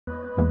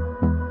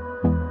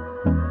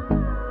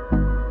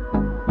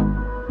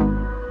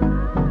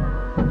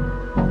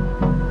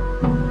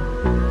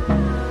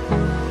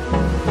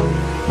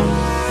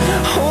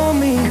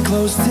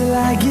close till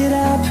I get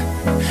up.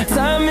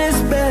 Time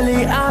is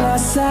barely on our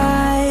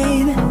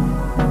side.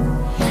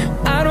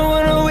 I don't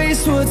wanna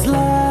waste what's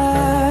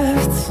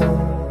left.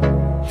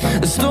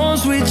 The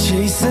storms we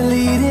chase are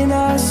leading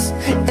us,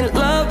 and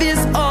love is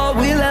all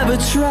we'll ever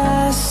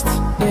trust.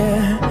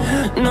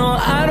 Yeah, no,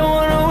 I don't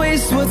wanna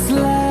waste what's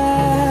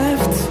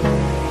left.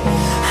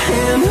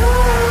 And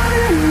on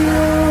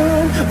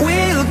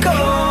we'll go.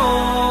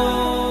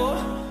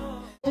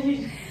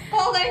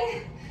 Falling.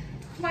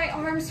 My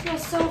arms feel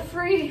so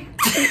free.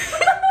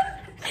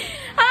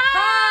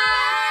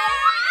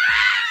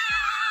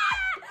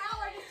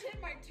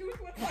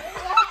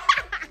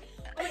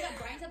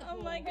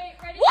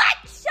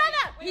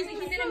 He's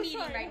in a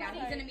meeting right now.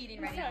 He's in a meeting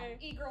right now.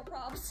 E-girl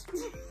props.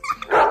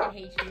 I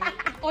hate you.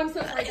 Oh, I'm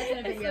so sorry. That's in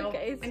a video.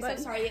 Okay, I'm so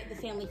sorry. The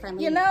family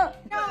friendly. You know.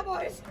 Yeah,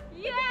 boys.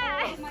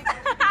 Yes. Oh my God.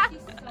 Thank you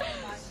so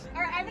much.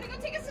 All right, I'm gonna go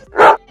take a.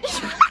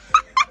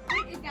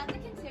 Wait, is that the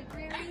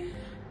contemporary?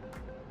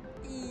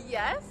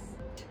 Yes.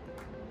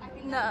 I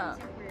think No. that's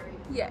contemporary.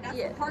 Yeah. That's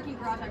Yeah. the parking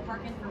garage I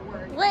park in for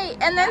work. Wait,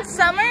 and then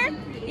Summer?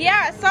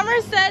 Yeah,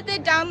 Summer said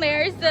that down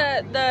there is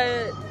the.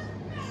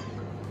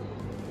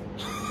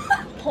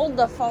 Hold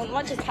the phone.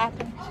 What just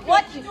happened?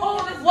 What'd you say?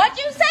 What'd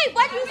you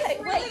say? I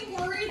was really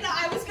worried that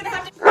I was gonna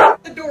have to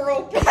the door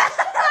open.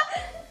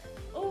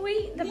 Oh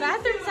wait, the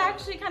bathroom's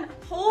actually kind of.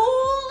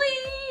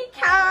 Holy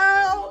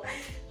cow!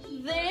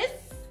 This.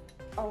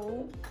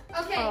 Oh.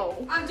 Okay,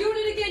 Oh. I'm doing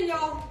it again,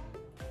 y'all.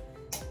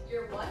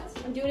 You're what?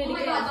 I'm doing it Oh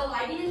my again. God, the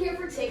lighting in here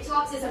for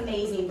TikToks is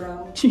amazing,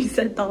 bro. She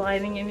said the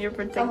lighting in here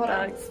for Oh, hold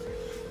on. TikToks.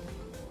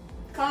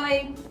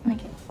 Chloe.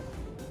 Okay.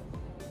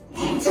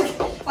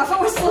 My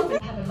phone was slipping.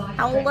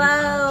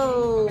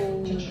 Hello.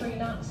 To tree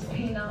nuts,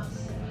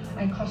 peanuts,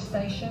 and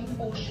crustacean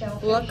or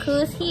shellfish. Look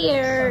who's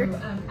here.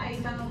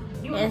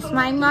 It's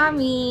my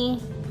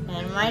mommy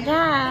and my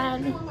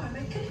dad. Can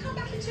you come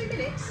back in 2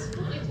 minutes?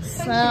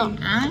 So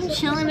I'm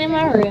chilling in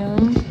my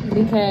room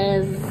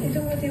because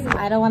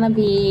I don't want to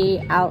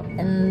be out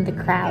in the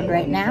crowd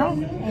right now.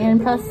 And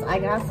plus I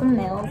got some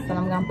nails that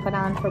I'm going to put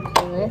on for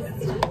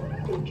playlist.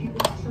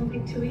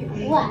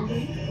 What?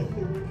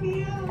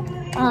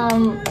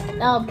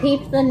 Oh,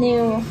 peep the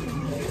new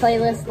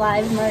playlist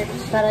live merch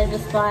that I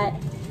just bought.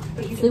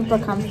 Super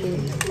comfy.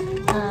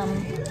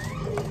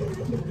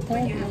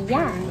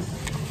 Yeah.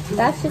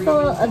 That's just a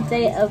little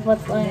update of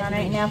what's going on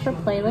right now for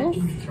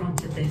playlist.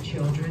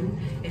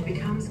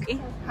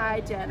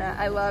 Hi Jenna,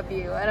 I love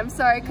you, and I'm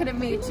sorry I couldn't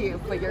meet you,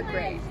 but you're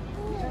great.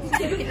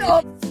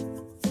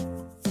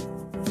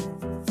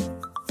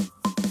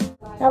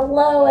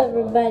 Hello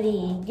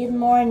everybody, good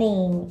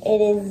morning. It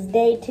is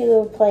day 2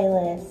 of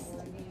playlist.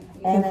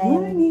 And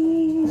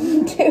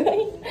I'm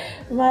doing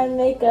my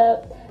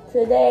makeup.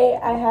 Today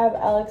I have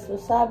Alex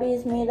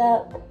Wasabi's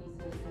meetup.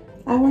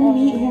 I want to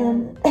meet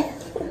him.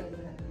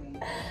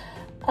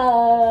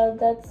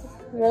 That's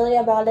really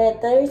about it.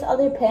 There's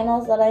other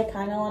panels that I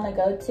kind of want to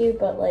go to,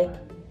 but like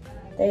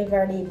they've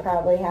already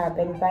probably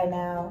happened by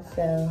now,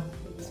 so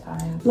it's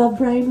fine. Love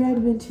Brian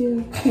Redmond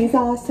too. He's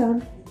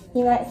awesome.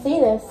 You might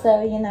see this,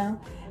 so you know.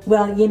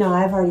 Well, you know,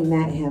 I've already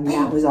met him.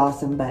 That was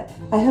awesome, but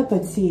I hope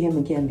I'd see him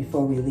again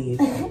before we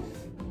leave.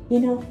 You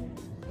know?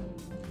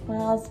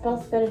 Well, I was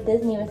supposed to go to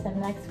Disney with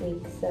him next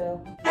week, so.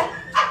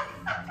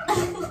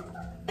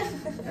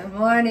 Good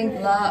morning,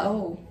 Fla.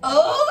 Oh.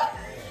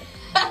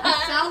 You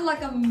sound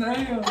like a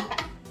man.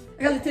 I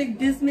gotta take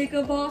this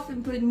makeup off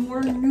and put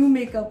more new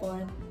makeup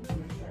on.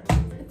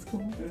 It's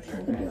cool.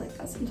 It'd be like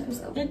that sometimes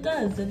though. It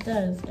does, it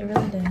does. It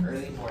really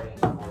does.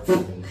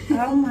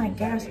 Oh my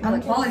gosh. The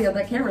quality of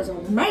that camera is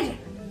amazing.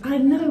 I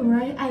know,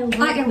 right? I am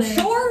this.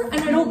 sure, and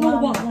I don't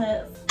know love why.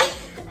 this.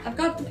 I've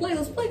got the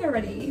playlist playing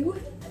already.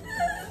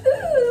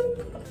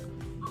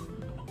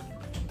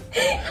 I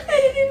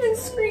didn't even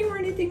scream or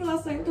anything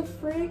last night. The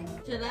frig.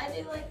 Should I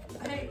do like,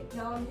 Hey,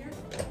 no, I'm here.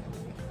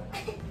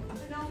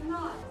 No, I'm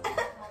not.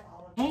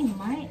 hey,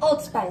 Mike?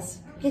 Old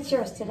Spice. Get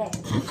yours today.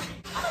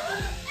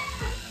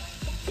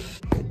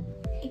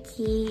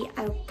 Okay,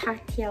 I'll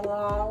talk to you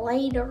all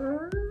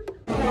later.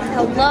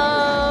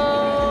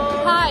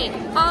 Hello. Hi,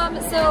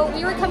 so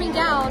we were coming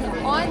down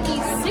on the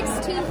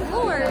 16th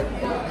floor.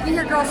 We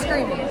hear girls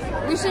screaming.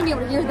 We shouldn't be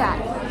able to hear that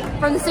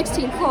from the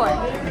 16th floor.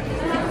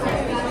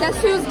 Guess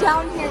who's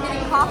down here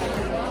getting coffee?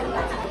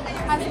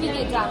 How's we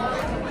get down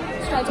here?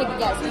 Let's try to take a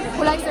guess.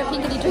 Who likes their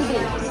pinkity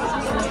drinkity?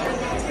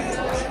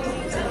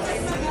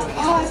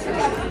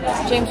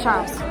 James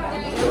Charles.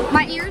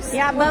 My ears?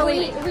 Yeah, but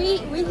we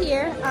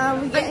here.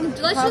 And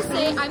let's just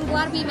say I'm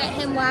glad we met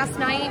him last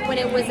night when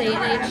it was a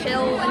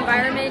chill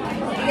environment,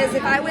 because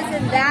if I was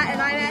in that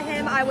and I met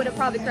him, I would have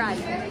probably cried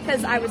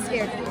because I was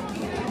scared.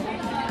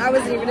 I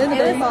wasn't even in the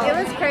It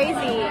was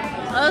crazy.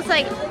 I was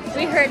like,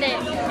 we heard it,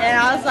 and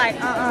I was like,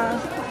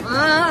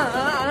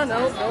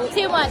 no.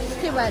 Too much,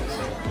 too much.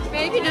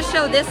 Maybe just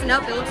show this and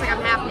up, it looks like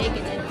I'm half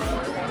naked.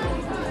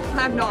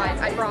 I'm not,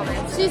 I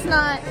promise. She's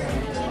not.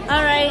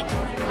 All right,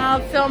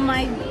 I'll film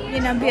my,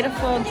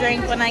 beautiful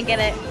drink when I get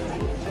it.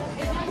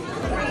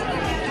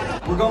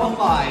 We're going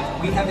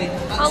live. We have a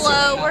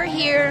Hello, we're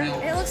here.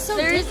 It looks so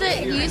There's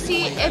different. you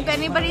see, if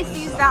anybody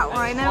sees that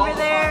line over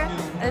there,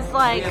 it's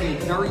like,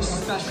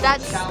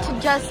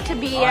 that's to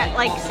be at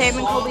like Sam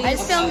and Colby's I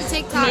just filmed a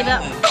TikTok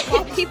meetup.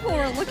 while people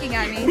were looking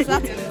at me, so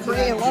that's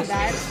great. I love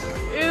that.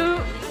 Ooh,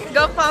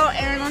 go follow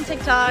Aaron on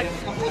TikTok.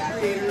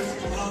 creators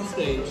coming on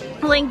stage.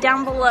 Link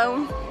down below.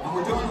 And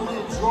we're doing a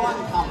little drawing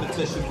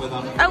competition with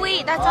them. Oh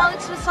wait, that's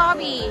Alex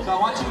Wasabi. So I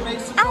want you to make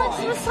some Alex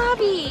drawings.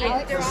 Wasabi.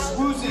 For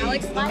Swoozy,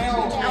 the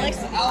mayoral king, Alex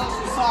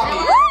Wasabi.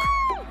 Woo!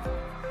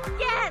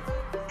 Yes,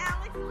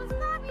 Alex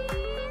Wasabi.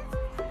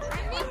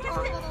 He's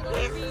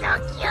so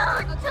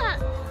cute.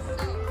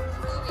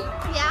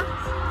 Yeah.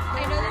 I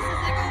know this is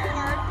like a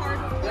hard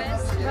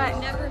request. Right.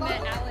 I've never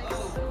met Alex.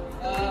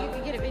 Maybe we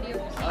could get a video.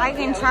 I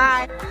can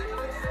try.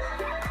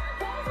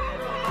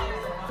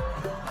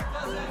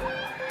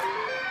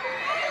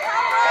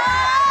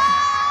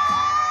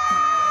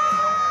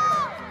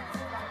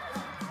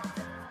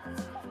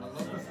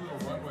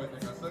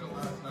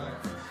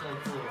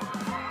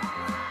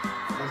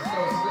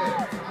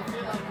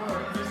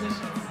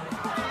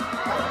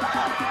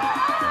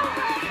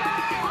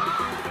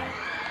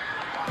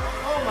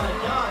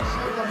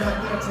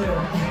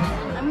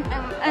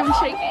 I'm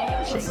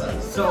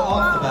shaking. So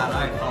off the bat,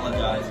 I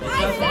apologize. It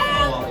doesn't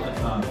fall off the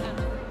tongue.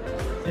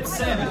 It's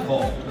salmon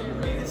bowl.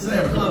 It's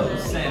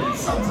close salmon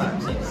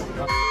sometimes.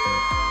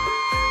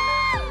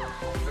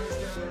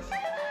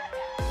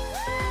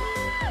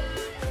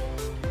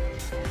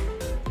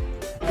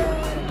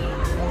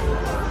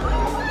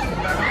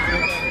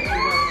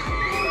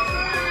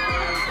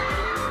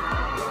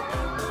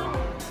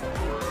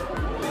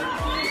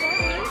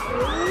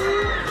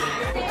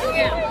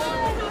 Yes.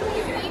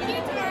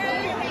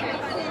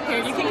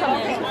 Here, you can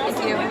come in. Thank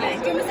you. Do you want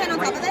to stand on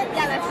top of it?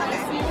 Yeah, that's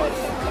okay.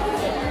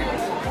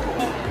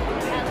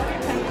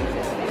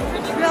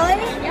 Really?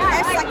 Yeah.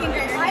 That's second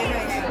grader.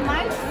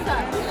 Mine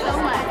sucks so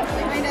much.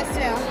 Mine does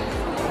too.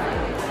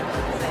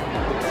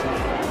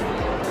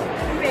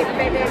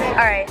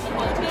 Alright.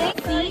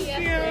 Can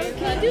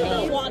you do the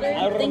water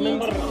thingy?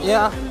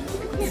 Yeah.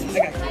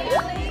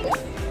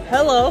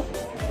 Hello.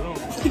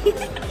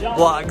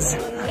 Vlogs.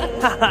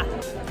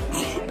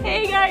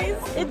 Hey guys,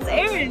 it's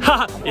Aaron.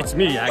 Ha! It's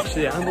me,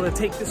 actually. I'm gonna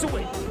take this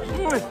away.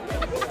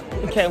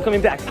 Okay, I'm coming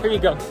back. Here you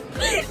go.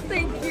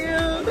 Thank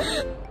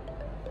you.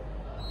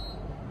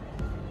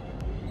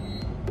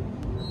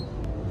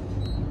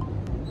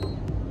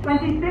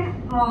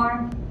 26th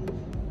floor.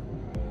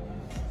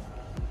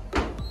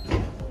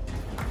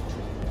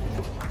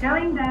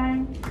 Going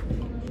down.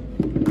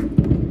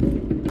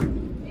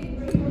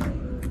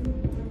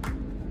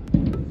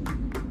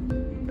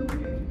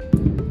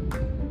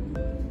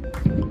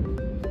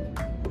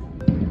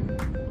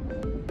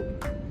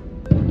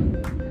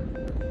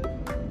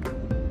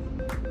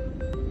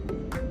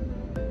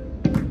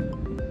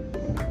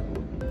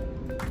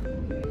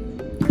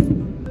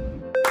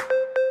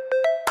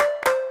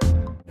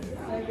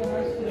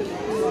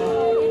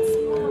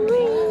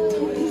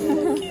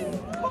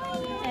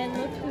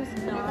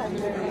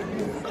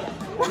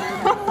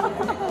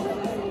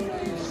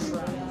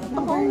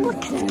 Oh,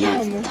 look at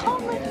Gavin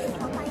Thomas.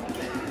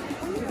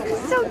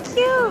 He's so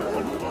cute.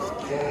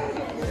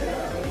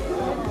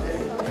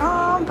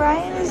 Oh,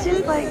 Brian is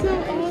just like,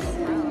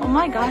 oh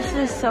my gosh,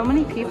 there's so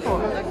many people.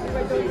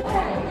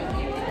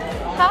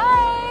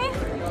 Hi.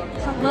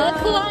 Look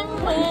who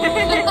I'm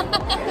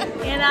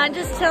with. You know,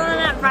 just chilling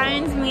at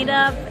Brian's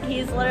meetup.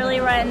 He's literally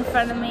right in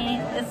front of me.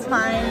 It's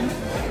fine.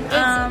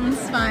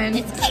 It's fine.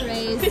 It's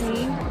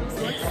crazy.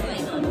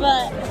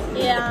 But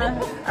yeah,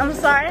 I'm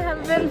sorry I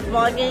haven't been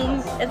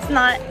vlogging. It's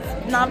not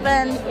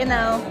been, you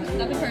know.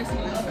 Nothing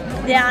personal.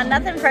 Yeah,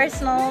 nothing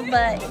personal,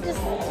 but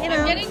just, you know.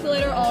 I'm getting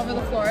glitter all over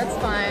the floor. It's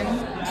fine.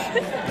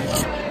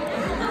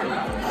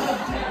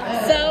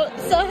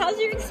 So how's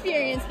your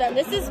experience been?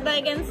 This is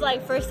Megan's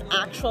like first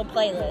actual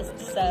playlist,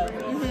 so.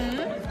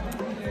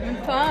 I'm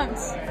pumped,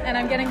 and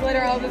I'm getting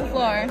glitter all over the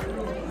floor.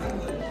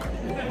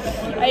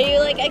 Are you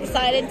like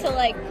excited to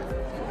like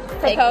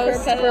Propose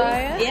to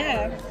Brian?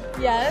 Yeah.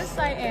 Yes,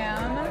 I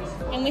am.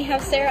 And we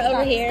have Sarah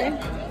over here,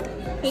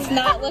 who's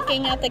not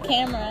looking at the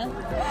camera.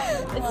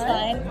 It's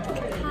fine.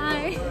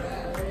 Hi.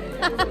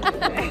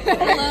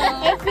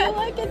 Hello. I feel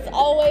like it's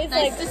always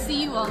Nice like to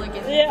see you all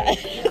again. yeah.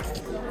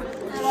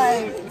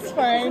 Like it's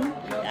fine.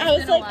 I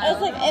was like,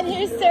 and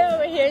here's Sarah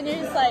over here, and you're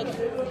just like,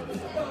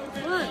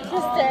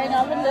 just staring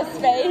up into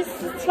space.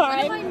 It's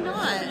fine. Why am I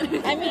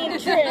not? I mean,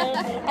 true.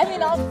 I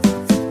mean, I'm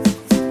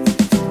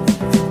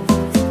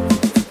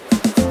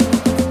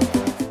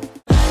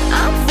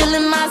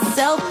feeling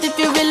myself, if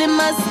you really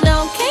must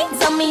know. Can't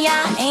tell me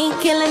I ain't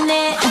killing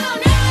it.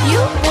 You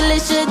really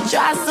should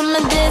try some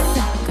of this.